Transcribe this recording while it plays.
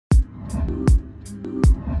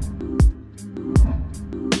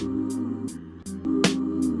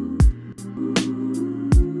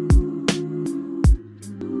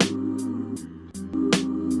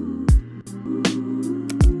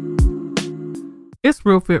It's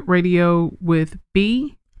Real Fit Radio with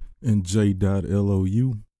B and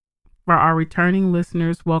J.LOU. For our returning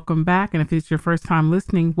listeners, welcome back. And if it's your first time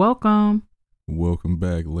listening, welcome. Welcome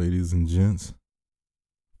back, ladies and gents.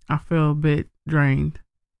 I feel a bit drained.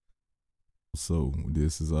 So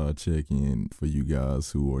this is our check-in for you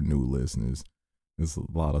guys who are new listeners. There's a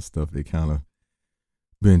lot of stuff they kind of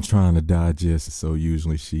been trying to digest. So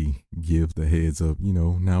usually she gives the heads up,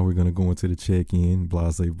 now we're going to go into the check-in,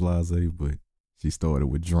 blase, but she started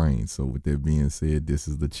with drain. So with that being said, this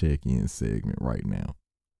is the check-in segment right now.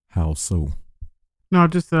 How so? No,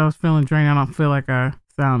 just that I was feeling drained. I don't feel like I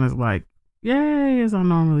sound as yay as I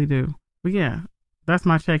normally do. But yeah, that's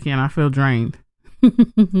my check-in. I feel drained.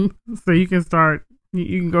 So you can start,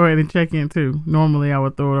 you can go ahead and check in too. Normally I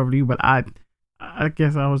would throw it over to you, but I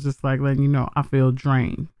guess I was just letting you know I feel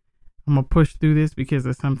drained. I'm going to push through this because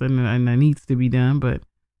it's something that needs to be done, but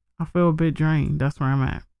I feel a bit drained. That's where I'm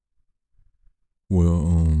at.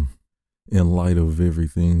 Well, in light of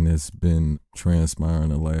everything that's been transpiring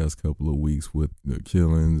the last couple of weeks with the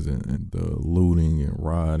killings and the looting and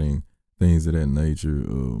rioting, things of that nature,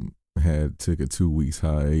 took a 2 weeks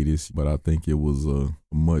hiatus, but I think it was a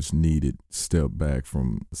much needed step back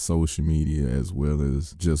from social media as well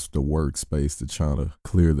as just the workspace to try to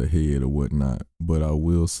clear the head or whatnot. But I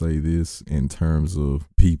will say this in terms of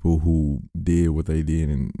people who did what they did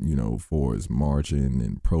and, for as marching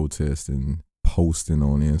and protesting, posting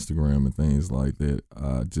on Instagram and things like that,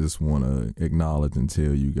 I just want to acknowledge and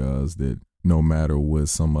tell you guys that no matter what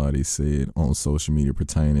somebody said on social media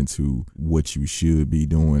pertaining to what you should be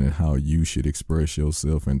doing and how you should express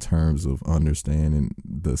yourself in terms of understanding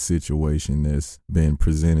the situation that's been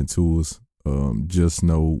presented to us, just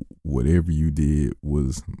know whatever you did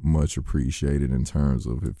was much appreciated in terms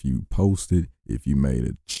of if you posted, if you made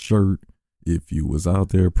a shirt, if you was out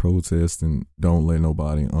there protesting. Don't let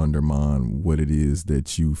nobody undermine what it is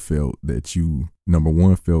that you felt that you, number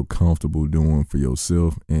one, felt comfortable doing for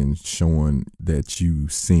yourself and showing that you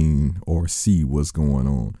seen or see what's going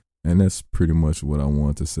on. And that's pretty much what I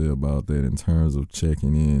want to say about that in terms of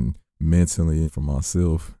checking in mentally for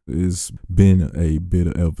myself. It's been a bit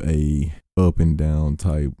of a up and down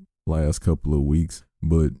type last couple of weeks,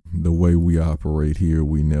 but the way we operate here,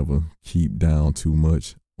 we never keep down too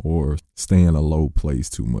much or stay in a low place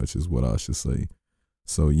too much is what I should say.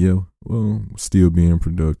 So yeah, well, still being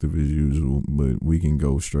productive as usual, but we can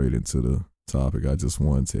go straight into the topic. I just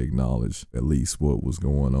wanted to acknowledge at least what was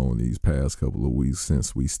going on these past couple of weeks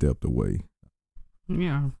since we stepped away.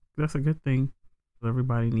 Yeah, that's a good thing.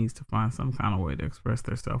 Everybody needs to find some kind of way to express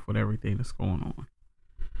themselves with everything that's going on.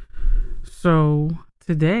 So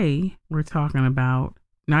today we're talking about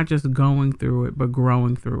not just going through it, but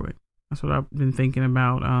growing through it. That's what I've been thinking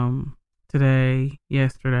about today,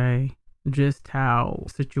 yesterday, just how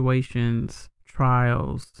situations,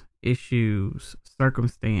 trials, issues,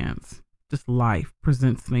 circumstance, just life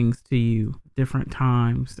presents things to you different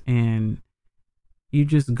times, and you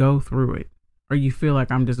just go through it. Or you feel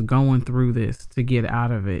like I'm just going through this to get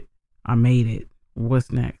out of it. I made it.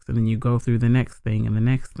 What's next? And then you go through the next thing and the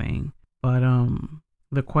next thing. But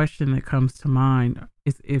the question that comes to mind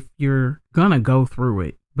is if you're gonna go through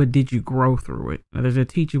it, but did you grow through it? Now, there's a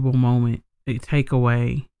teachable moment, a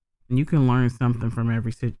takeaway, and you can learn something from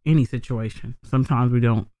any situation. Sometimes we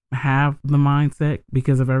don't have the mindset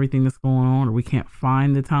because of everything that's going on, or we can't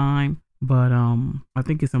find the time. But I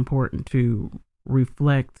think it's important to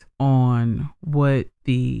reflect on what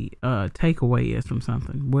the takeaway is from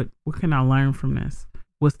something. What can I learn from this?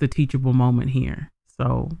 What's the teachable moment here?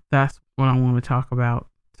 So that's what I want to talk about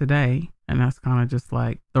today. And that's kind of just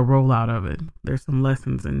the rollout of it. There's some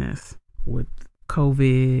lessons in this with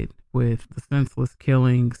COVID, with the senseless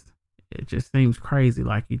killings. It just seems crazy.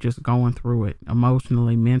 Like you're just going through it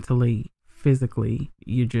emotionally, mentally, physically.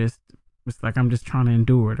 It's like I'm just trying to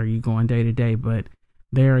endure it. Or you going day to day. But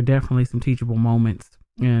there are definitely some teachable moments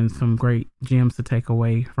and some great gems to take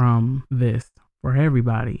away from this for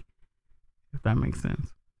everybody, if that makes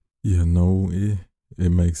sense. Yeah, no,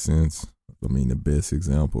 it makes sense. I mean, the best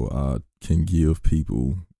example I can give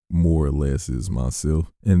people more or less is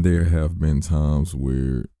myself. And there have been times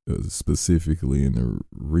where, specifically in the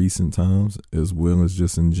recent times, as well as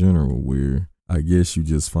just in general, where I guess you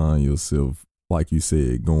just find yourself, like you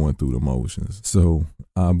said, going through the motions. So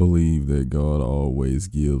I believe that God always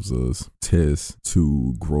gives us tests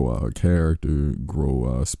to grow our character, grow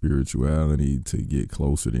our spirituality, to get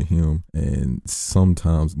closer to Him. And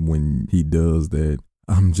sometimes when He does that,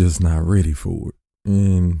 I'm just not ready for it.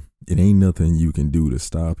 And it ain't nothing you can do to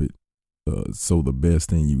stop it. So the best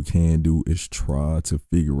thing you can do is try to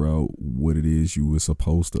figure out what it is you were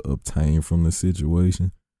supposed to obtain from the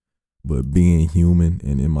situation. But being human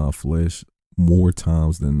and in my flesh, more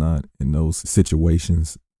times than not, in those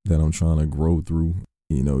situations that I'm trying to grow through,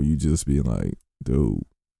 you just be like, dude,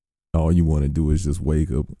 all you want to do is just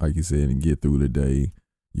wake up, like you said, and get through the day.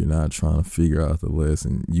 You're not trying to figure out the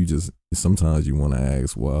lesson. Sometimes you want to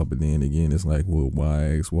ask why, but then again, it's like, well,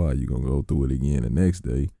 why ask why? You're going to go through it again the next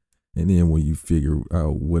day. And then when you figure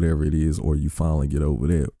out whatever it is, or you finally get over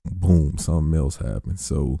that, boom, something else happens.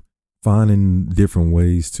 So finding different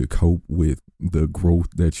ways to cope with the growth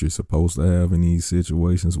that you're supposed to have in these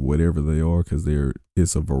situations, whatever they are, because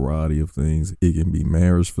it's a variety of things. It can be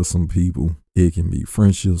marriage for some people. It can be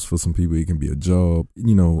friendships for some people. It can be a job,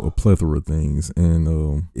 a plethora of things.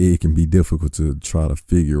 And it can be difficult to try to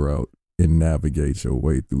figure out and navigate your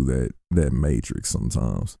way through that matrix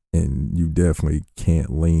sometimes. And you definitely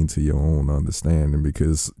can't lean to your own understanding,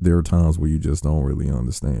 because there are times where you just don't really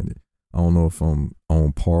understand it. I don't know if I'm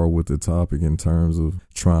on par with the topic in terms of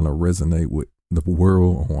trying to resonate with the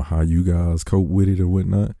world on how you guys cope with it or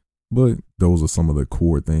whatnot, but those are some of the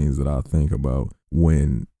core things that I think about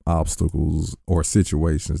when obstacles or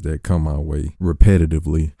situations that come my way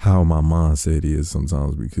repetitively, how my mindset is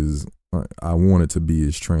sometimes, because I want it to be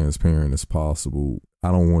as transparent as possible.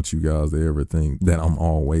 I don't want you guys to ever think that I'm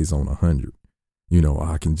always on 100.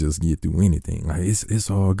 I can just get through anything. Like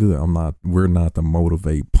it's all good. We're not the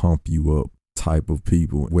motivate, pump you up type of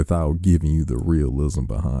people without giving you the realism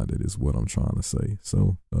behind it, is what I'm trying to say.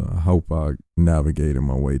 So I hope I navigated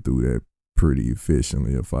my way through that pretty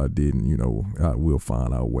efficiently. If I didn't, I will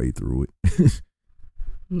find our way through it.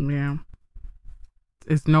 Yeah.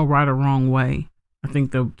 It's no right or wrong way. I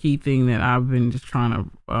think the key thing that I've been just trying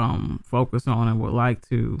to focus on and would like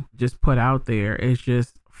to just put out there is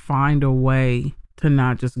just find a way to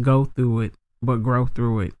not just go through it, but grow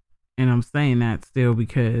through it. And I'm saying that still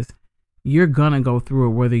because you're going to go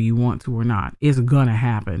through it whether you want to or not. It's going to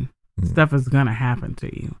happen. Stuff is going to happen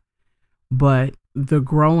to you. But the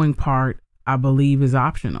growing part, I believe, is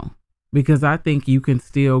optional, because I think you can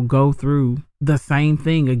still go through the same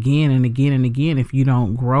thing again and again and again if you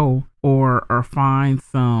don't grow or find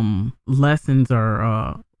some lessons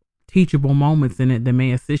or teachable moments in it that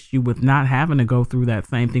may assist you with not having to go through that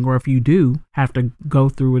same thing. Or if you do have to go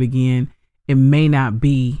through it again, it may not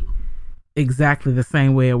be exactly the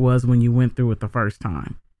same way it was when you went through it the first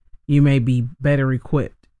time. You may be better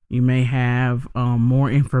equipped. You may have more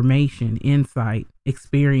information, insight,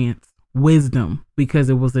 experience, wisdom, because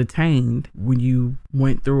it was attained when you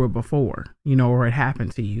went through it before, or it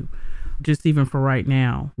happened to you. Just even for right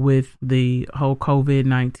now with the whole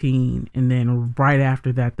COVID-19, and then right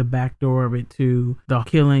after that, the backdoor of it to the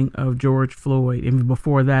killing of George Floyd, and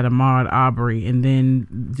before that, Ahmaud Arbery, and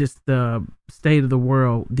then just the state of the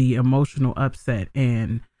world, the emotional upset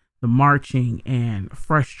and the marching and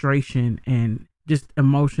frustration and just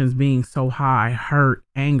emotions being so high, hurt,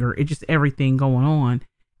 anger, it's just everything going on.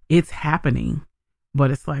 It's happening,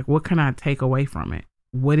 but it's like, what can I take away from it?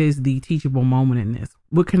 What is the teachable moment in this?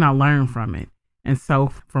 What can I learn from it? And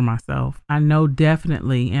so for myself, I know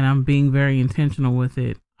definitely, and I'm being very intentional with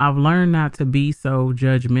it, I've learned not to be so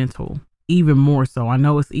judgmental, even more so. I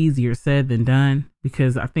know it's easier said than done,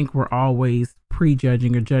 because I think we're always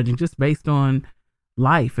prejudging or judging just based on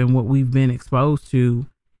life and what we've been exposed to.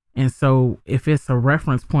 And so if it's a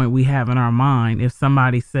reference point we have in our mind, if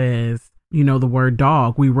somebody says, the word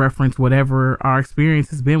dog, we reference whatever our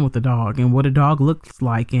experience has been with the dog and what a dog looks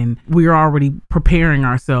like. And we're already preparing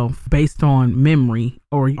ourselves based on memory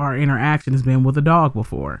or our interaction has been with a dog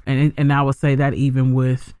before. And I would say that even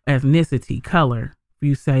with ethnicity, color, if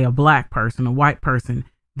you say a black person, a white person,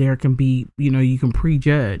 there can be, you can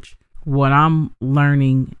prejudge. What I'm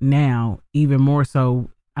learning now, even more so,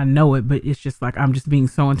 I know it, but it's just like, I'm just being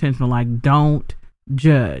so intentional. Like, don't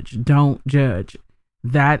judge.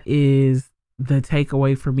 That is the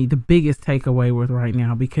takeaway for me, the biggest takeaway with right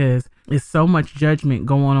now, because it's so much judgment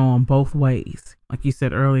going on both ways. Like you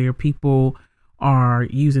said earlier, people are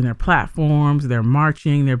using their platforms, they're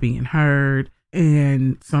marching, they're being heard.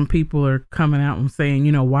 And some people are coming out and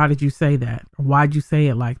saying, why did you say that? Or why'd you say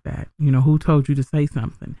it like that? Who told you to say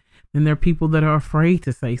something? Then there are people that are afraid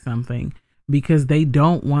to say something because they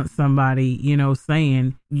don't want somebody,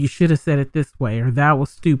 saying you should have said it this way, or that was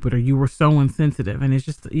stupid, or you were so insensitive. And it's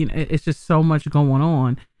just, it's just so much going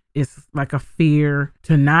on. It's like a fear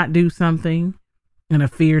to not do something and a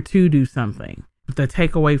fear to do something. But the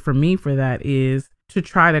takeaway for me for that is to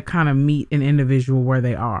try to kind of meet an individual where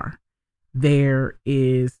they are. There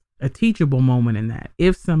is a teachable moment in that.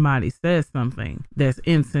 If somebody says something that's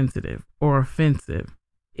insensitive or offensive,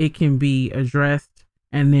 it can be addressed.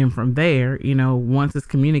 And then from there, once it's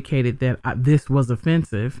communicated that this was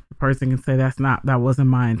offensive, the person can say that wasn't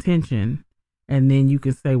my intention. And then you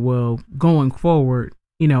can say, well, going forward,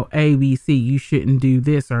 A, B, C, you shouldn't do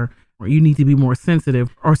this, or you need to be more sensitive,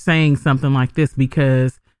 or saying something like this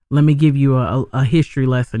because let me give you a history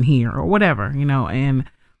lesson here, or whatever, and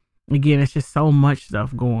again, it's just so much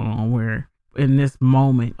stuff going on where in this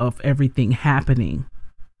moment of everything happening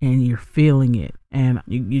and you're feeling it and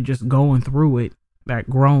you're just going through it. That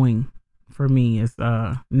growing for me is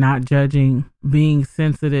not judging, being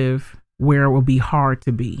sensitive where it will be hard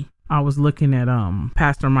to be. I was looking at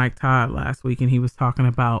Pastor Mike Todd last week, and he was talking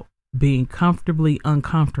about being comfortably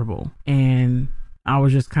uncomfortable, and I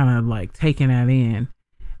was just kind of like taking that in.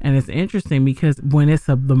 And it's interesting because when it's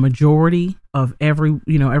the majority of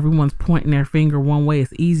everyone's pointing their finger one way,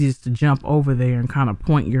 it's easiest to jump over there and kind of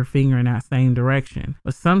point your finger in that same direction.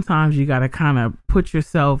 But sometimes you got to kind of put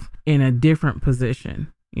yourself in a different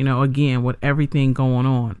position. Again, with everything going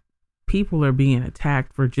on, people are being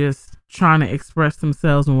attacked for just trying to express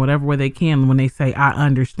themselves in whatever way they can when they say, I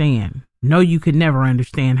understand. No, you could never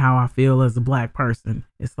understand how I feel as a Black person.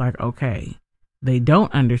 It's like, okay. They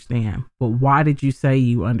don't understand, but why did you say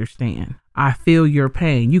you understand? I feel your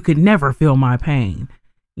pain. You could never feel my pain.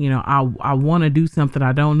 I want to do something.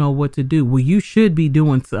 I don't know what to do. Well, you should be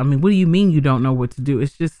doing. What do you mean you don't know what to do?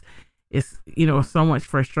 It's so much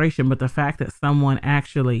frustration. But the fact that someone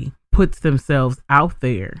actually puts themselves out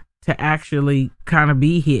there to actually kind of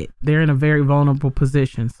be hit, they're in a very vulnerable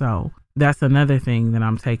position. So that's another thing that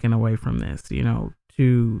I'm taking away from this,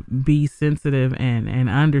 to be sensitive and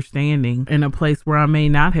understanding in a place where I may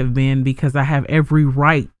not have been, because I have every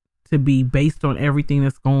right to be, based on everything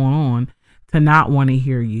that's going on, to not want to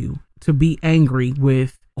hear you, to be angry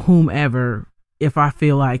with whomever if I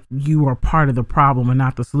feel like you are part of the problem and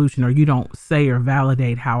not the solution, or you don't say or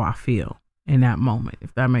validate how I feel in that moment,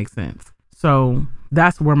 if that makes sense. So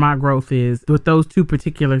that's where my growth is with those two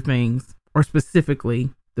particular things, or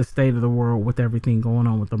specifically the state of the world with everything going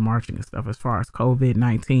on with the marching and stuff. As far as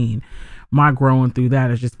COVID-19, my growing through that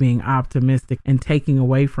is just being optimistic and taking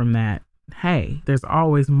away from that, hey, there's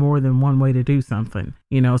always more than one way to do something,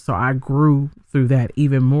 so I grew through that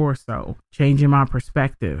even more so, changing my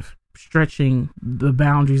perspective, stretching the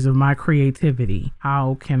boundaries of my creativity.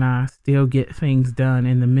 How can I still get things done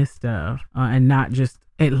in the midst of and not just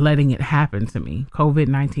letting it happen to me?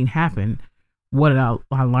 COVID-19 happened. What did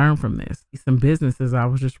I learn from this? Some businesses I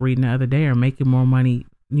was just reading the other day are making more money,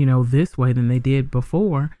 this way than they did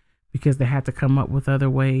before, because they had to come up with other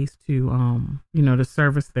ways to, to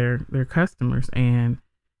service their customers. And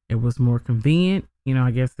it was more convenient.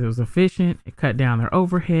 I guess it was efficient. It cut down their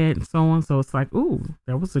overhead and so on. So it's like, ooh,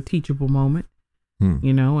 that was a teachable moment,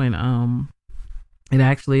 and it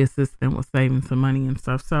actually assists them with saving some money and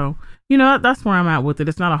stuff. So, that's where I'm at with it.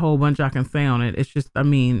 It's not a whole bunch I can say on it. It's just,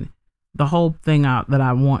 the whole thing that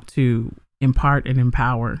I want to impart and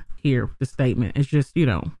empower here, the statement is just,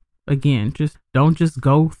 again, just don't just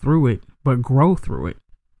go through it, but grow through it.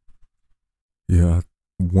 Yeah.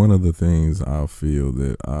 One of the things I feel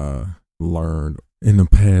that I learned in the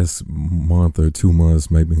past month or 2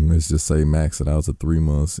 months, maybe let's just say max it out to 3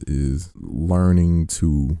 months, is learning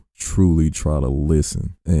to truly try to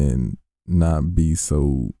listen and not be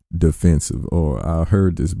so defensive. Or I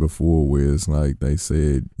heard this before where it's like they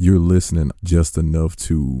said you're listening just enough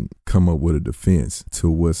to come up with a defense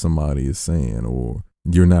to what somebody is saying, or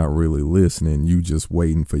you're not really listening, you just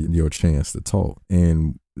waiting for your chance to talk.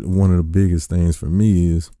 And one of the biggest things for me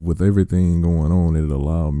is, with everything going on, it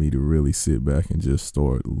allowed me to really sit back and just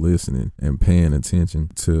start listening and paying attention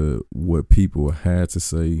to what people had to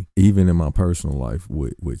say, even in my personal life,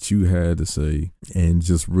 what you had to say, and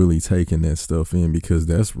just really taking that stuff in, because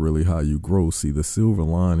that's really how you grow. See, the silver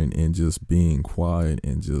lining in just being quiet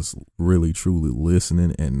and just really truly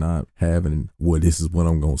listening and not having, well, this is what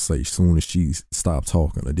I'm going to say soon as she stops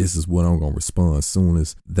talking, or this is what I'm going to respond soon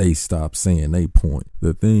as they stop saying they point.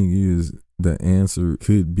 The thing is, the answer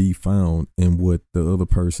could be found in what the other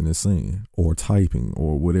person is saying or typing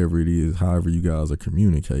or whatever it is, however you guys are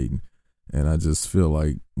communicating. And I just feel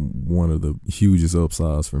like one of the hugest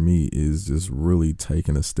upsides for me is just really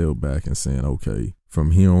taking a step back and saying, okay,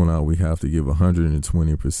 from here on out, we have to give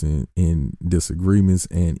 120% in disagreements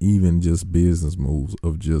and even just business moves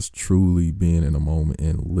of just truly being in a moment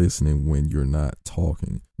and listening when you're not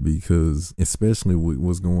talking. Because especially with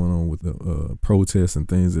what's going on with the protests and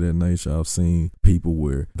things of that nature, I've seen people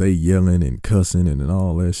where they yelling and cussing and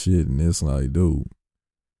all that shit. And it's like, dude,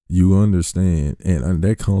 you understand, and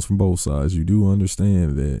that comes from both sides. You do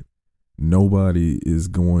understand that nobody is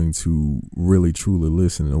going to really truly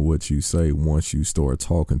listen to what you say once you start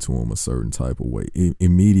talking to them a certain type of way.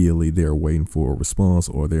 Immediately they're waiting for a response,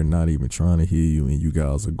 or they're not even trying to hear you, and you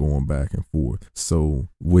guys are going back and forth. So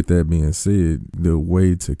with that being said, the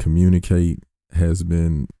way to communicate has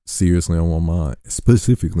been seriously on my mind,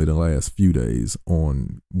 specifically the last few days,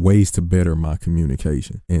 on ways to better my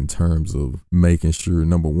communication in terms of making sure,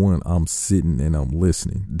 number one, I'm sitting and I'm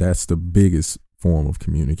listening. That's the biggest form of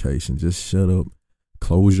communication. Just shut up,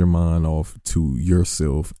 close your mind off to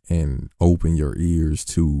yourself, and open your ears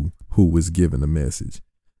to who is giving the message.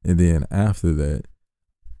 And then after that,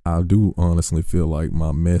 I do honestly feel like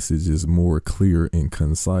my message is more clear and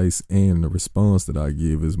concise, and the response that I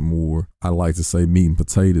give is more, I like to say, meat and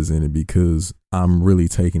potatoes in it, because I'm really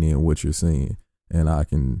taking in what you're saying, and I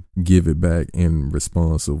can give it back in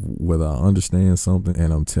response of whether I understand something,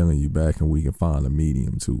 and I'm telling you back, and we can find a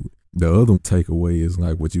medium to it. The other takeaway is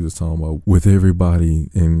like what you was talking about with everybody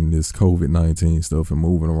in this COVID-19 stuff and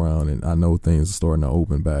moving around, and I know things are starting to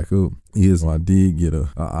open back up, is I did get a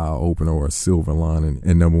eye opener or a silver lining.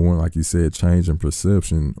 And number one, like you said, changing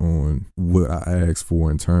perception on what I asked for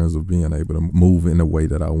in terms of being able to move in the way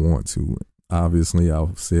that I want to. Obviously, I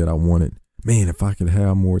said I wanted, man, if I could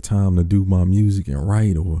have more time to do my music and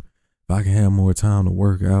write, or if I could have more time to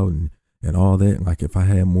work out and all that, like if I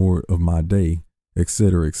had more of my day, et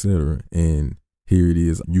cetera, et cetera. And here it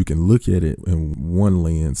is. You can look at it in one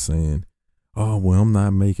lens saying, oh, well, I'm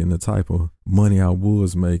not making the type of money I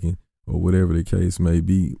was making, or whatever the case may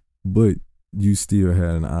be. But you still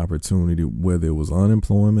had an opportunity, whether it was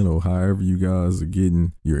unemployment or however you guys are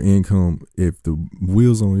getting your income. If the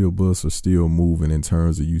wheels on your bus are still moving in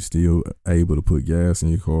terms of you still able to put gas in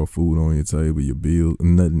your car, food on your table, your bill,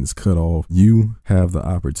 nothing's cut off, you have the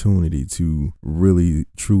opportunity to really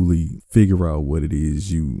truly figure out what it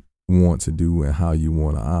is you want to do and how you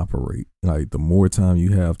want to operate. Like, the more time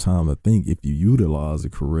you have time to think, if you utilize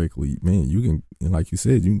it correctly, man, you can, like you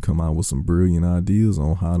said, you can come out with some brilliant ideas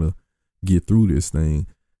on how to get through this thing.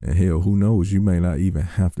 And hell, who knows, you may not even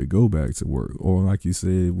have to go back to work. Or like you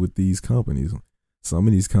said, with these companies, some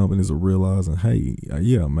of these companies are realizing, hey,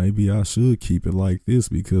 yeah, maybe I should keep it like this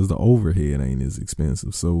because the overhead ain't as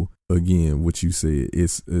expensive. So again, what you said,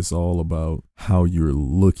 it's all about how you're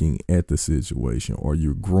looking at the situation. Are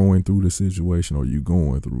you growing through the situation, or are you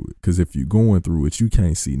going through it? Because if you're going through it, you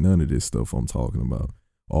can't see none of this stuff I'm talking about.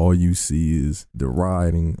 All you see is the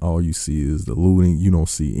rioting. All you see is the looting. You don't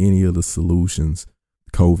see any of the solutions.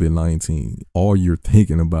 COVID-19. All you're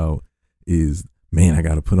thinking about is, man, I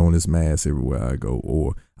got to put on this mask everywhere I go,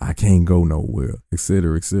 or I can't go nowhere, et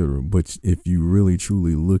cetera, et cetera. But if you really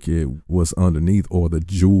truly look at what's underneath, or the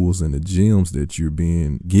jewels and the gems that you're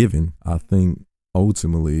being given, I think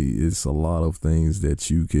ultimately it's a lot of things that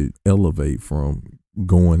you could elevate from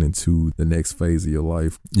going into the next phase of your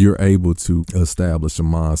life. You're able to establish a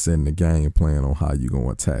mindset and a game plan on how you're going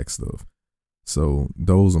to attack stuff. So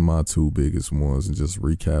those are my two biggest ones. And just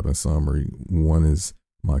recap in summary, one is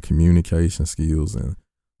my communication skills and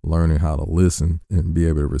learning how to listen and be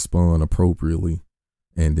able to respond appropriately.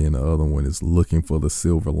 And then the other one is looking for the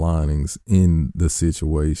silver linings in the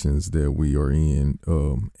situations that we are in,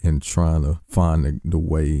 and trying to find the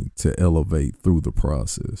way to elevate through the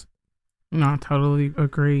process. No, I totally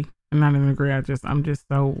agree. And not even agree. I'm just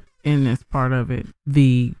so in this part of it.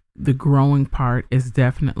 The growing part is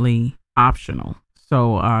definitely optional.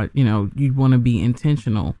 So, you'd want to be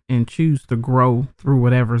intentional and choose to grow through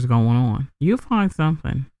whatever's going on. You'll find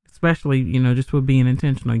something, especially, just with being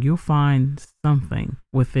intentional. You'll find something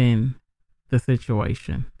within the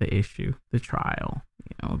situation, the issue, the trial,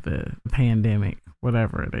 the pandemic,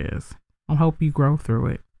 whatever it is. I hope you grow through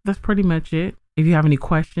it. That's pretty much it. If you have any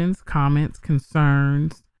questions, comments,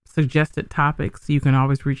 concerns, suggested topics, you can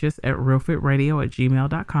always reach us at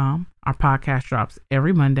realfitradio@gmail.com. Our podcast drops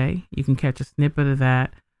every Monday. You can catch a snippet of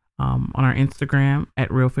that on our Instagram at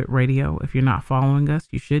realfitradio. If you're not following us,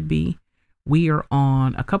 you should be. We are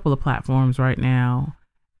on a couple of platforms right now.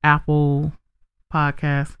 Apple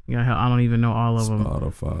Podcasts. Yeah, hell, I don't even know all of them.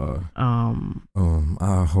 Spotify.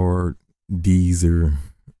 iHeart, Deezer,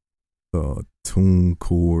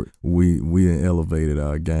 TuneCore. We elevated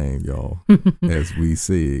our game, y'all. As we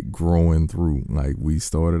said, growing through. Like, we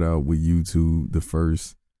started out with YouTube, the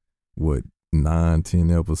first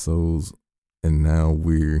 9-10 episodes, and now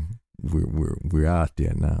we're out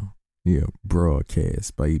there now. Yeah,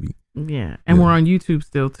 broadcast, baby. Yeah, and we're on YouTube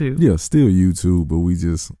still too. Yeah, still YouTube, but we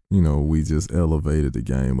just elevated the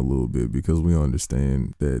game a little bit because we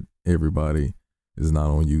understand that everybody is not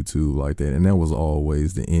on YouTube like that. And that was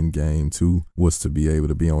always the end game too, was to be able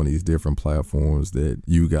to be on these different platforms that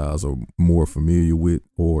you guys are more familiar with,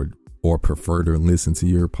 or or prefer to listen to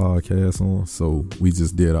your podcast on. So we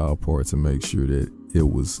just did our part to make sure that it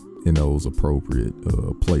was in those appropriate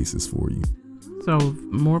places for you. So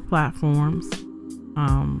more platforms.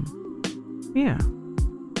 Yeah.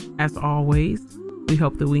 As always, we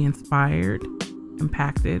hope that we inspired,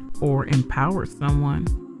 impacted, or empowered someone.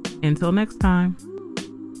 Until next time.